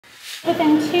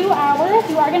Within 2 hours,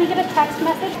 you are going to get a text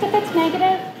message if it's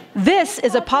negative. This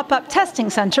is a pop-up testing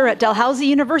center at Dalhousie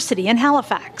University in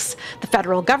Halifax. The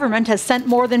federal government has sent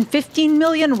more than 15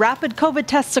 million rapid COVID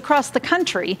tests across the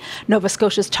country. Nova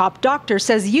Scotia's top doctor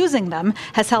says using them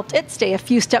has helped it stay a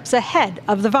few steps ahead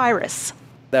of the virus.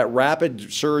 That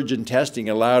rapid surge in testing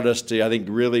allowed us to, I think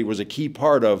really was a key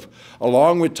part of,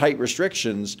 along with tight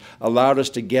restrictions, allowed us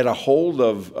to get a hold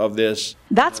of this.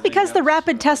 That's because the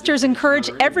rapid testers encourage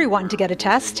everyone to get a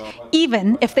test,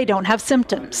 even if they don't have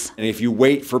symptoms. And if you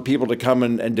wait for people to come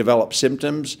and develop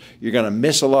symptoms, you're going to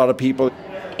miss a lot of people.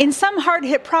 In some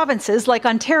hard-hit provinces like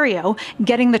Ontario,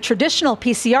 getting the traditional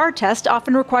PCR test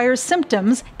often requires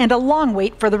symptoms and a long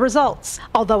wait for the results.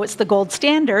 Although it's the gold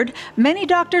standard, many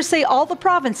doctors say all the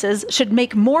provinces should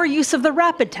make more use of the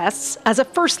rapid tests as a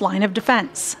first line of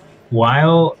defense.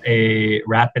 While a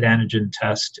rapid antigen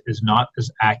test is not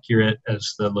as accurate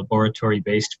as the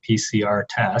laboratory-based PCR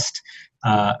test,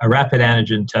 a rapid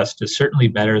antigen test is certainly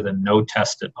better than no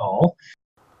test at all.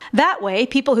 That way,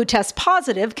 people who test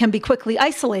positive can be quickly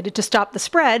isolated to stop the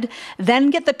spread, then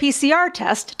get the PCR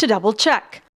test to double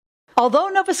check. Although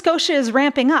Nova Scotia is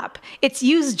ramping up, it's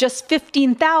used just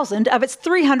 15,000 of its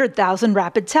 300,000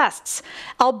 rapid tests.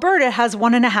 Alberta has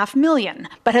 1.5 million,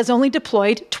 but has only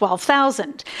deployed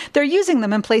 12,000. They're using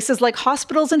them in places like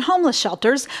hospitals and homeless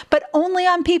shelters, but only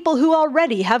on people who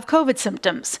already have COVID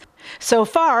symptoms. So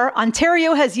far,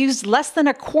 Ontario has used less than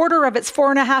a quarter of its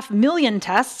 4.5 million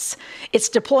tests. It's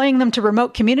deploying them to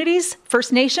remote communities,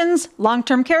 First Nations,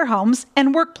 long-term care homes,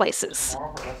 and workplaces.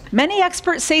 Many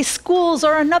experts say schools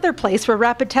are another place where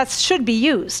rapid tests should be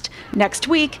used. Next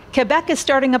week, Quebec is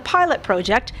starting a pilot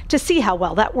project to see how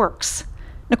well that works.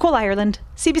 Nicole Ireland,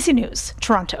 CBC News,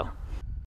 Toronto.